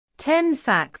10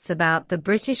 Facts about the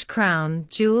British Crown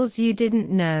Jewels You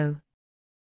Didn't Know.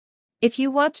 If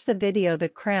you watch the video The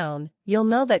Crown, you'll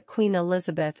know that Queen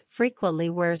Elizabeth frequently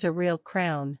wears a real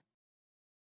crown.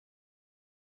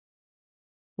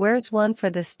 Wears one for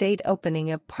the state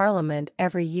opening of Parliament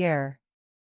every year.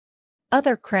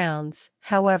 Other crowns,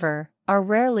 however, are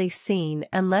rarely seen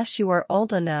unless you are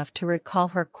old enough to recall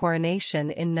her coronation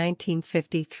in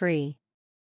 1953.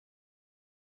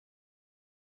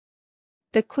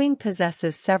 The Queen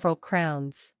possesses several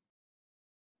crowns.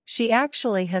 She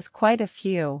actually has quite a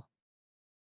few.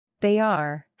 They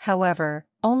are, however,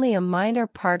 only a minor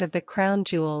part of the crown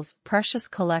jewel's precious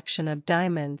collection of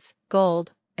diamonds,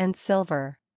 gold, and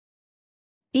silver.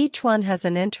 Each one has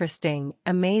an interesting,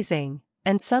 amazing,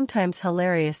 and sometimes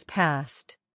hilarious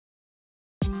past.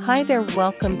 Hi there,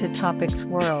 welcome to Topics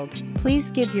World.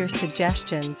 Please give your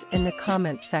suggestions in the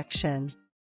comments section.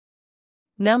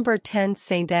 Number 10.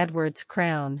 St. Edward's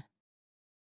Crown.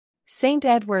 St.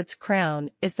 Edward's crown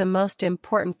is the most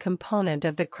important component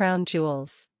of the crown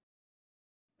jewels.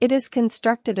 It is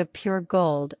constructed of pure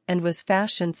gold and was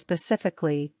fashioned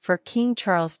specifically for King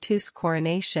Charles II's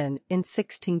coronation in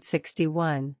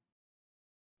 1661.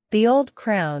 The old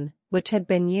crown, which had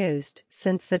been used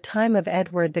since the time of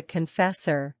Edward the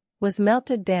Confessor, was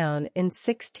melted down in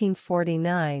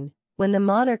 1649, when the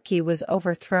monarchy was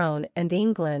overthrown and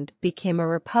England became a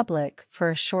republic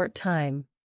for a short time.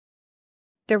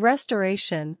 The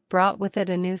restoration brought with it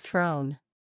a new throne.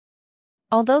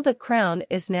 Although the crown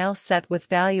is now set with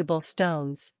valuable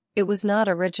stones, it was not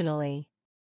originally.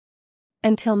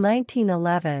 Until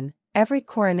 1911, every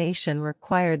coronation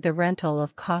required the rental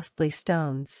of costly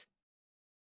stones.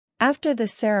 After the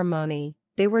ceremony,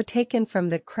 they were taken from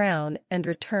the crown and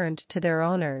returned to their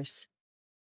owners.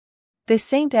 The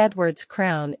St. Edward's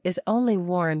crown is only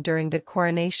worn during the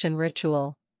coronation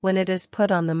ritual, when it is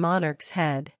put on the monarch's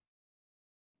head.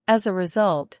 As a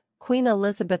result, Queen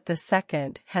Elizabeth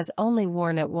II has only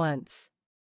worn it once.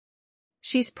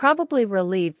 She's probably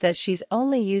relieved that she's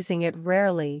only using it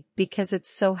rarely because it's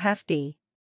so hefty.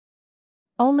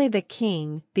 Only the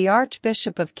King, the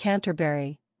Archbishop of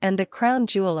Canterbury, and the crown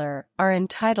jeweler are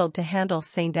entitled to handle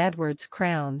St. Edward's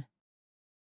crown.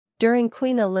 During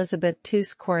Queen Elizabeth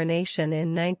II's coronation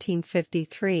in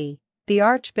 1953, the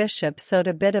Archbishop sewed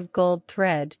a bit of gold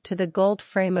thread to the gold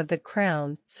frame of the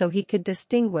crown so he could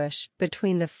distinguish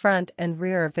between the front and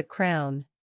rear of the crown.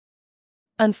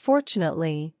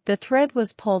 Unfortunately, the thread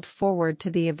was pulled forward to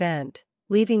the event,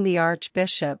 leaving the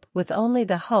Archbishop with only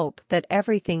the hope that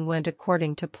everything went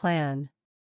according to plan.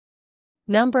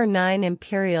 Number 9.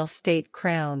 Imperial State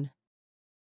Crown.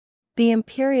 The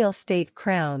Imperial State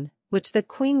Crown, which the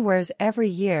Queen wears every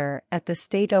year at the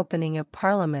state opening of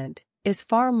Parliament, is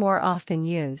far more often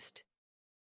used.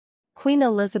 Queen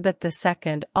Elizabeth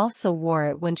II also wore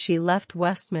it when she left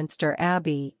Westminster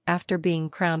Abbey after being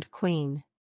crowned Queen.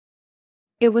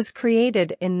 It was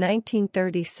created in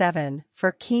 1937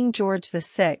 for King George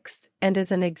VI and is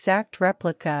an exact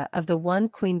replica of the one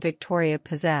Queen Victoria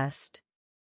possessed.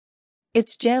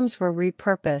 Its gems were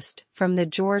repurposed from the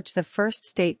George I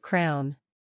state crown.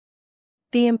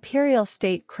 The imperial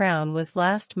state crown was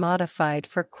last modified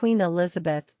for Queen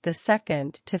Elizabeth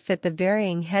II to fit the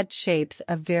varying head shapes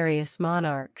of various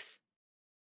monarchs.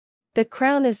 The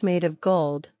crown is made of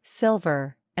gold,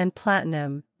 silver, and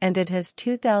platinum, and it has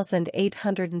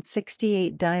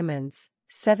 2,868 diamonds,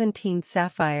 17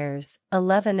 sapphires,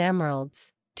 11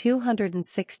 emeralds,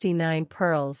 269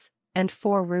 pearls, and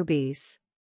 4 rubies.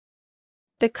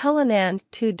 The Cullinan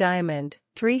II diamond,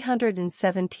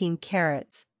 317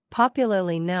 carats,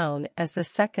 popularly known as the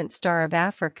Second Star of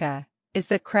Africa, is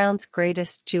the crown's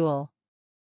greatest jewel.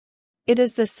 It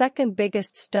is the second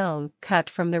biggest stone cut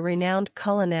from the renowned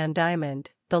Cullinan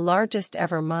diamond, the largest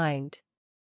ever mined.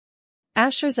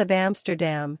 Ashers of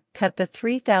Amsterdam cut the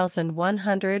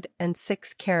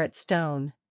 3,106-carat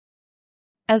stone.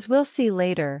 As we'll see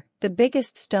later, the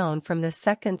biggest stone from the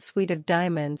second suite of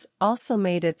diamonds also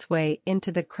made its way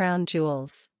into the crown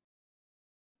jewels.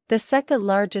 The second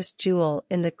largest jewel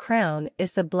in the crown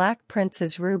is the Black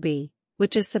Prince's ruby,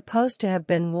 which is supposed to have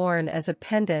been worn as a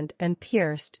pendant and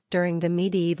pierced during the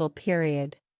medieval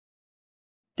period.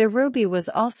 The ruby was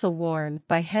also worn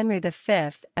by Henry V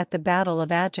at the Battle of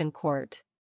Agincourt.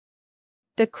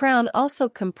 The crown also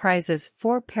comprises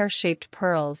 4 pear-shaped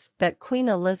pearls that Queen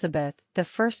Elizabeth I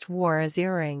wore as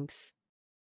earrings.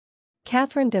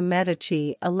 Catherine de'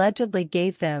 Medici allegedly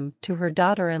gave them to her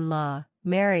daughter-in-law,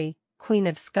 Mary, Queen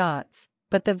of Scots,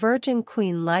 but the Virgin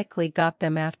Queen likely got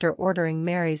them after ordering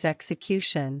Mary's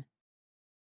execution.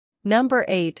 Number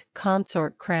 8.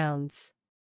 Consort Crowns.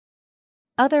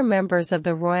 Other members of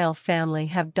the royal family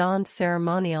have donned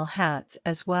ceremonial hats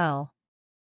as well.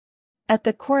 At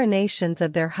the coronations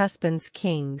of their husbands'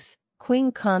 kings,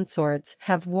 queen consorts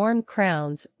have worn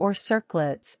crowns or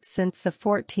circlets since the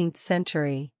 14th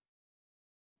century.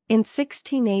 In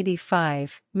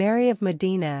 1685, Mary of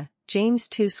Modena, James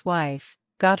II's wife,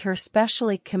 got her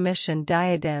specially commissioned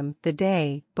diadem the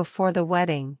day before the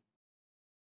wedding.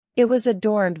 It was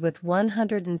adorned with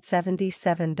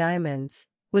 177 diamonds,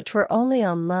 which were only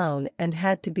on loan and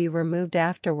had to be removed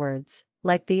afterwards,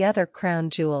 like the other crown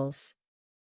jewels.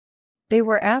 They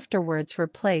were afterwards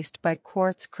replaced by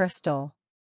quartz crystal.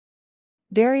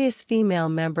 Various female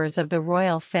members of the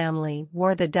royal family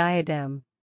wore the diadem.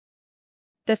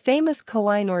 The famous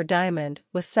Koh-i-Noor diamond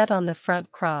was set on the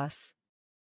front cross.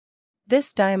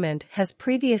 This diamond has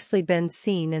previously been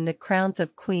seen in the crowns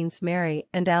of Queens Mary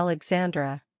and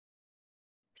Alexandra.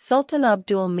 Sultan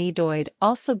Abdul Medoid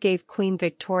also gave Queen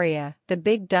Victoria the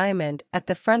big diamond at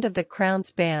the front of the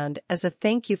crown's band as a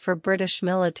thank you for British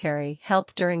military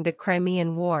help during the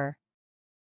Crimean War.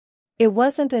 It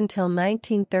wasn't until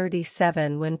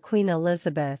 1937 when Queen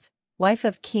Elizabeth, wife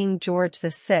of King George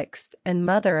VI and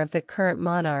mother of the current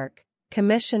monarch,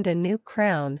 commissioned a new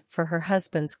crown for her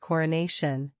husband's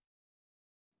coronation.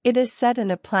 It is set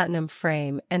in a platinum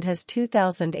frame and has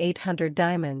 2,800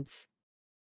 diamonds.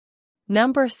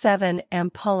 Number 7.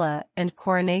 Ampulla and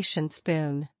coronation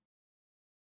spoon.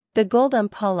 The gold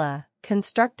ampulla,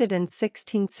 constructed in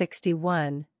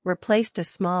 1661, replaced a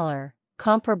smaller,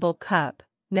 comparable cup,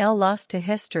 now lost to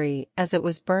history as it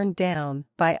was burned down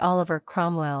by Oliver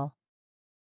Cromwell.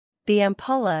 The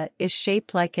ampulla is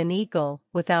shaped like an eagle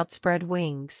with outspread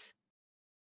wings.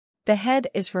 The head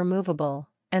is removable,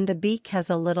 and the beak has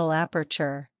a little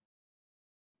aperture.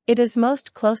 It is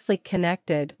most closely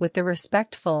connected with the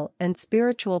respectful and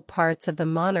spiritual parts of the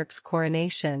monarch's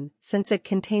coronation, since it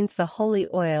contains the holy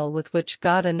oil with which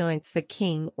God anoints the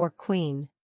king or queen.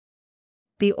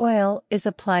 The oil is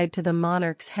applied to the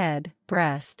monarch's head,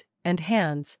 breast, and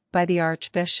hands by the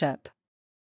archbishop.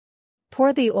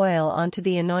 Pour the oil onto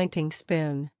the anointing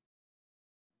spoon.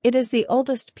 It is the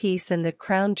oldest piece in the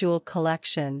crown jewel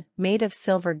collection, made of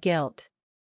silver gilt.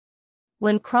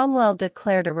 When Cromwell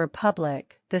declared a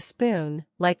republic, the spoon,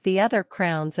 like the other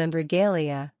crowns and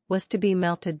regalia, was to be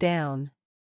melted down.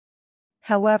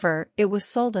 However, it was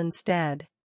sold instead.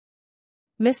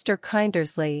 Mr.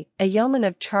 Kindersley, a yeoman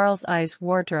of Charles I's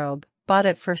wardrobe, bought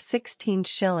it for 16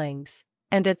 shillings,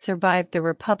 and it survived the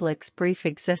republic's brief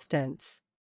existence.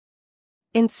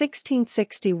 In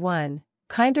 1661,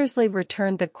 Kindersley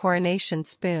returned the coronation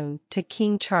spoon to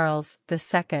King Charles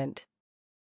II.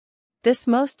 This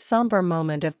most somber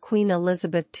moment of Queen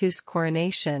Elizabeth II's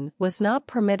coronation was not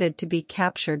permitted to be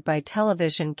captured by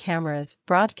television cameras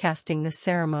broadcasting the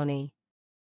ceremony.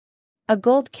 A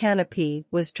gold canopy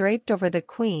was draped over the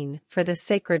Queen for the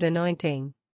sacred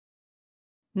anointing.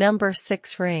 Number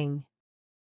 6. Ring.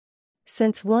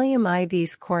 Since William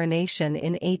Ivy's coronation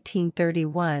in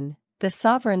 1831, the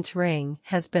sovereign's ring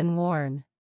has been worn.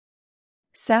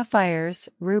 Sapphires,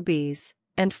 rubies,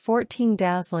 and 14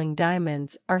 dazzling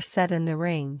diamonds are set in the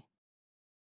ring.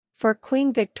 For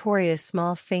Queen Victoria's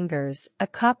small fingers, a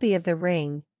copy of the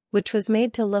ring, which was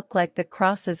made to look like the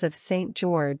crosses of St.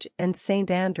 George and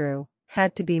St. Andrew,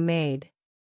 had to be made.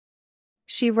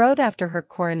 She wrote after her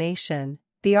coronation,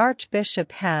 "The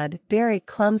Archbishop had, very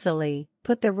clumsily,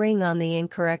 put the ring on the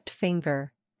incorrect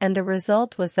finger, and the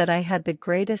result was that I had the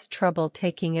greatest trouble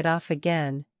taking it off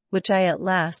again, which I at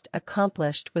last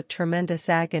accomplished with tremendous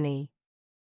agony."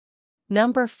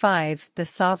 Number 5. The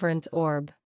Sovereign's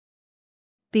Orb.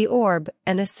 The orb,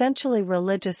 an essentially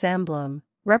religious emblem,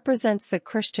 represents the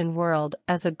Christian world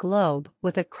as a globe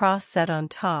with a cross set on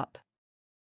top.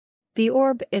 The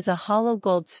orb is a hollow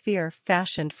gold sphere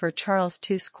fashioned for Charles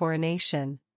II's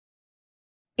coronation.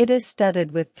 It is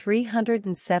studded with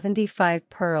 375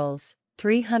 pearls,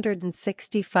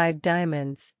 365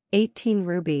 diamonds, 18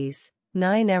 rubies,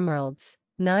 9 emeralds,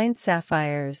 9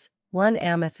 sapphires, 1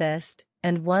 amethyst,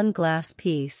 and 1 glass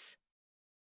piece.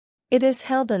 It is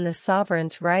held in the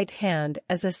sovereign's right hand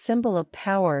as a symbol of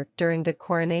power during the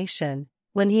coronation,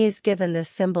 when he is given the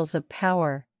symbols of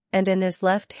power, and in his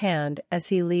left hand as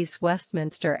he leaves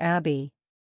Westminster Abbey.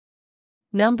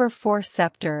 Number 4.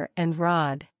 Scepter and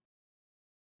Rod.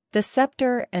 The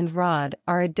scepter and rod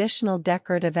are additional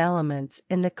decorative elements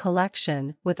in the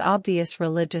collection with obvious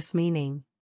religious meaning.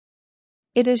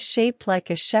 It is shaped like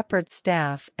a shepherd's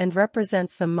staff and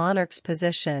represents the monarch's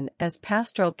position as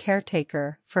pastoral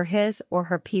caretaker for his or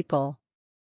her people.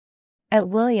 At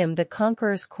William the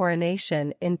Conqueror's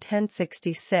coronation in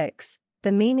 1066,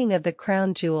 the meaning of the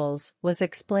crown jewels was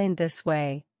explained this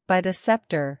way: by the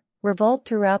scepter, Revolt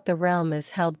throughout the realm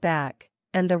is held back,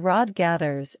 and the rod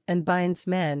gathers and binds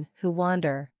men who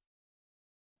wander.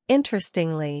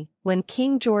 Interestingly, when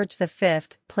King George V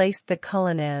placed the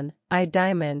Cullinan I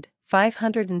diamond,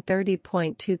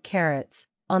 530.2 carats,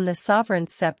 on the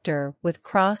sovereign's scepter with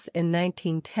cross in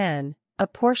 1910, a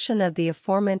portion of the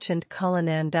aforementioned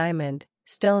Cullinan diamond,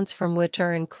 stones from which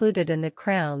are included in the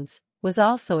crowns, was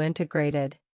also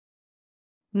integrated.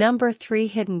 Number 3.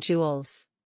 Hidden jewels.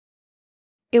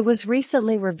 It was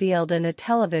recently revealed in a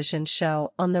television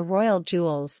show on the royal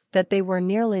jewels that they were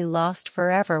nearly lost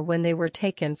forever when they were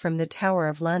taken from the Tower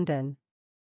of London.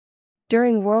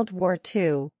 During World War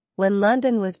II, when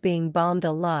London was being bombed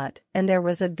a lot and there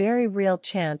was a very real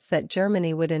chance that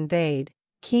Germany would invade,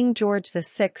 King George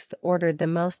VI ordered the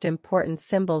most important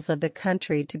symbols of the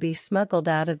country to be smuggled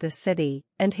out of the city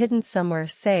and hidden somewhere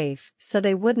safe so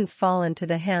they wouldn't fall into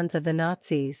the hands of the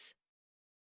Nazis.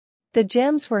 The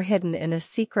gems were hidden in a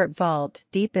secret vault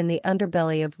deep in the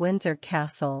underbelly of Windsor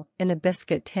Castle in a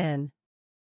biscuit tin.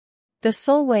 The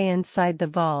sole way inside the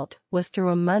vault was through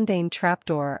a mundane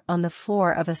trapdoor on the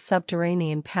floor of a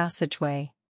subterranean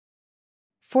passageway.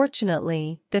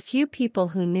 Fortunately, the few people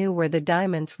who knew where the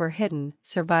diamonds were hidden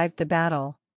survived the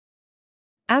battle.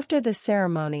 After the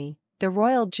ceremony, the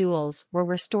royal jewels were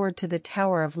restored to the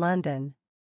Tower of London.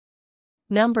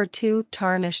 Number 2.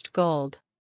 Tarnished gold.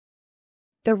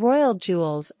 The royal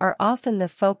jewels are often the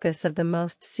focus of the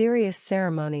most serious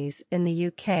ceremonies in the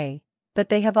UK, but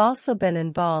they have also been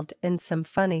involved in some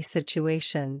funny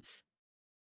situations.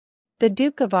 The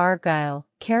Duke of Argyll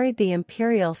carried the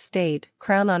imperial state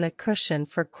crown on a cushion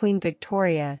for Queen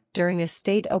Victoria during a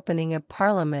state opening of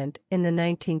Parliament in the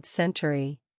 19th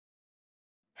century.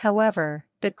 However,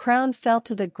 the crown fell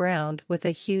to the ground with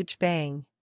a huge bang.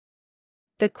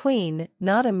 The Queen,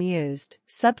 not amused,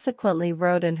 subsequently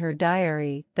wrote in her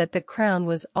diary that the crown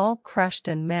was all crushed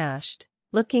and mashed,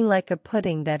 looking like a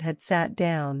pudding that had sat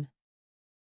down.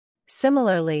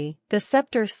 Similarly, the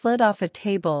scepter slid off a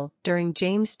table during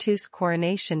James II's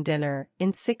coronation dinner in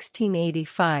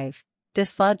 1685,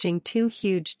 dislodging 2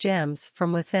 huge gems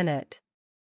from within it.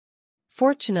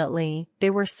 Fortunately, they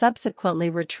were subsequently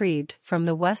retrieved from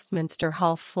the Westminster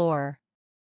Hall floor.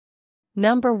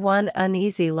 Number 1.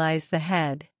 Uneasy lies the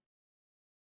head.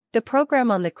 The program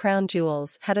on the crown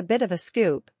jewels had a bit of a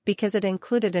scoop because it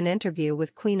included an interview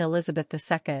with Queen Elizabeth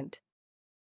II.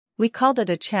 We called it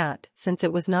a chat since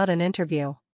it was not an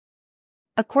interview.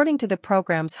 According to the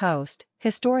program's host,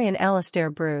 historian Alastair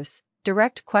Bruce,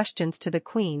 direct questions to the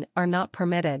Queen are not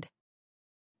permitted.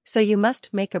 So you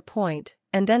must make a point,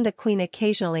 and then the Queen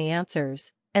occasionally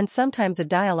answers, and sometimes a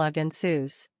dialogue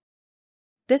ensues.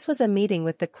 This was a meeting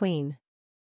with the Queen.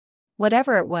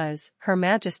 Whatever it was, Her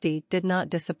Majesty did not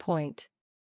disappoint.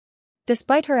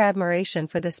 Despite her admiration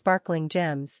for the sparkling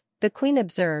gems, the Queen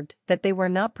observed that they were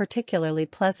not particularly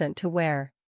pleasant to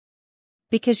wear.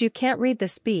 Because you can't read the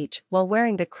speech while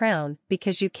wearing the crown,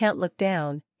 because you can't look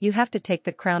down, you have to take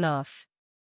the crown off.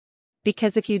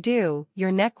 Because if you do,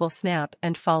 your neck will snap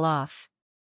and fall off.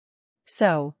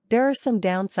 So, there are some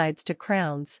downsides to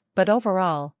crowns, but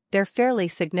overall, they're fairly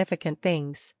significant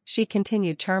things, she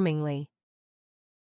continued charmingly.